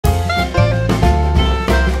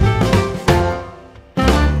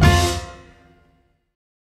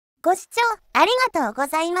ご視聴ありがとうご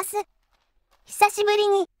ざいます。久しぶり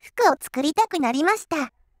に服を作りたくなりました。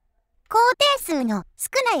工程数の少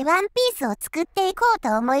ないワンピースを作っていこう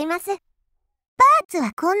と思います。パーツ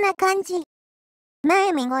はこんな感じ。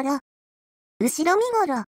前身ごろ、後ろ身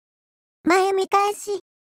ごろ、前見返し、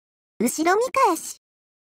後ろ見返し。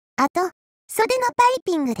あと、袖のパイ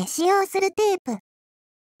ピングで使用するテープ。テ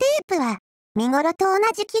ープは身ごろと同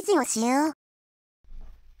じ生地を使用。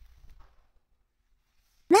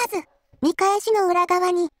まず、見返しの裏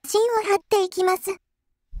側に芯を貼っていきます。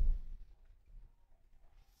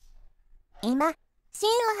今、芯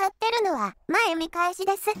を貼ってるのは前見返し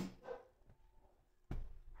です。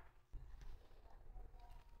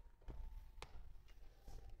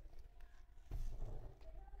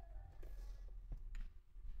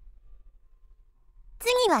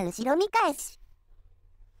次は後ろ見返し。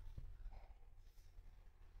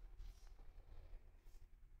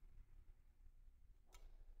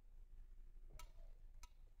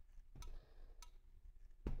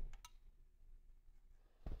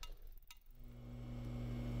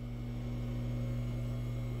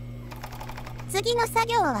次の作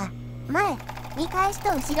業は前見返しと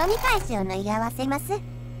後ろ見返しを縫い合わせます。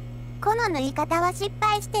この縫い方は失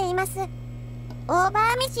敗しています。オー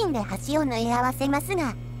バーミシンで端を縫い合わせます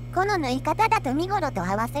が、この縫い方だと身ごろと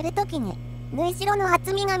合わせるときに縫い代の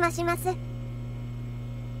厚みが増します。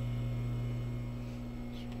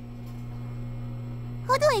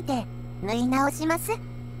ほどいて縫い直します。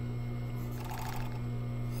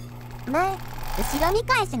前後ろ見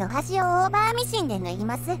返しの端をオーバーミシンで縫い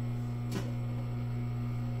ます。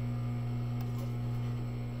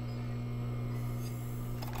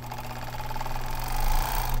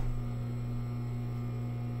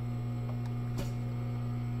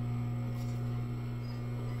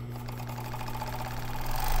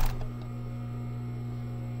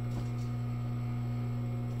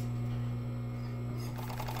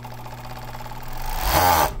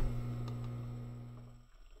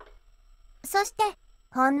そして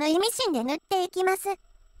本縫いミシンで縫っていきます。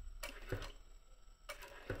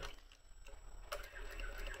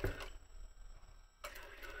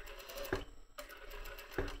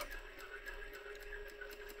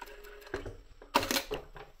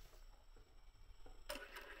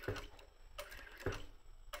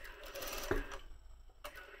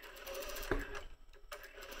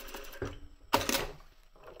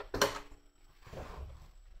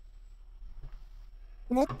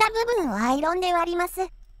縫った部分をアイロンで割ります。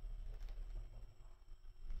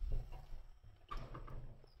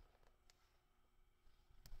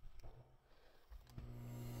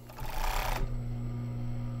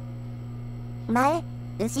前、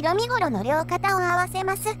後ろ身ごろの両肩を合わせ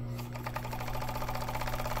ます。袖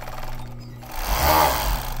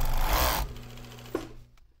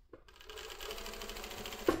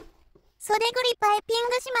ぐりパイピン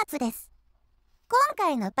グ始末です。今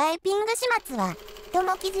回のパイピング始末は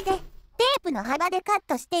友生地でテープの幅でカッ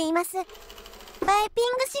トしています。パイピン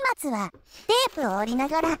グ始末はテープを折りな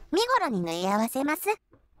がら身ごろに縫い合わせます。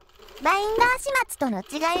バインダー始末との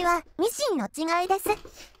違いはミシンの違いです。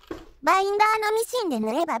バインダーのミシンで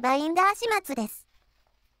縫えばバインダー始末です。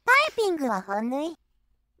パイピングは本縫い。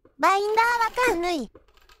バインダーは間縫い。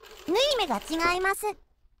縫い目が違います。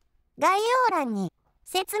概要欄に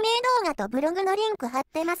説明動画とブログのリンク貼っ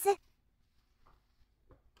てます。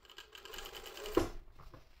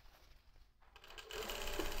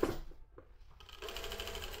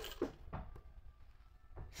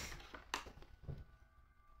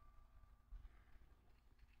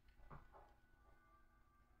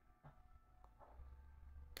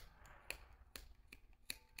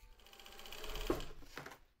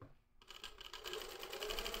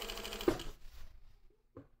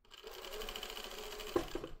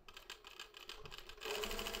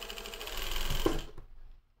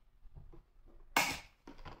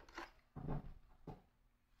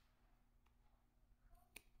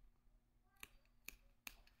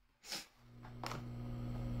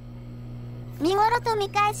身ごろと見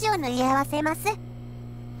返しを縫い合わせます。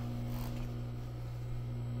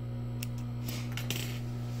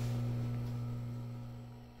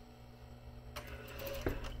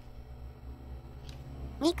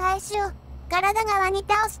見返しを体側に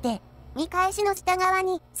倒して見返しの下側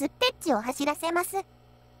にステッチを走らせます。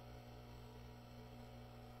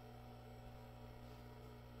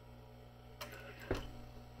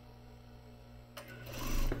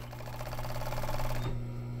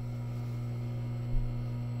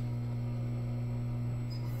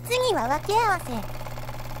次は分け合わせ。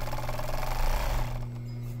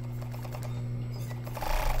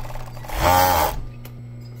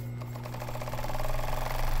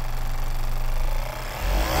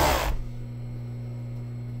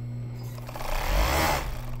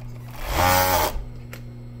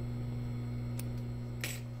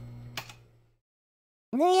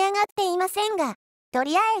縫い上がっていませんが、と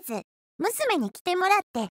りあえず、娘に着てもらっ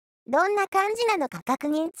て、どんな感じなのか確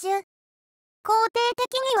認中。工程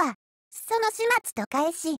的には、その始末と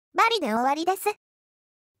返し、針で終わりです。で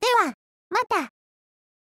は、また。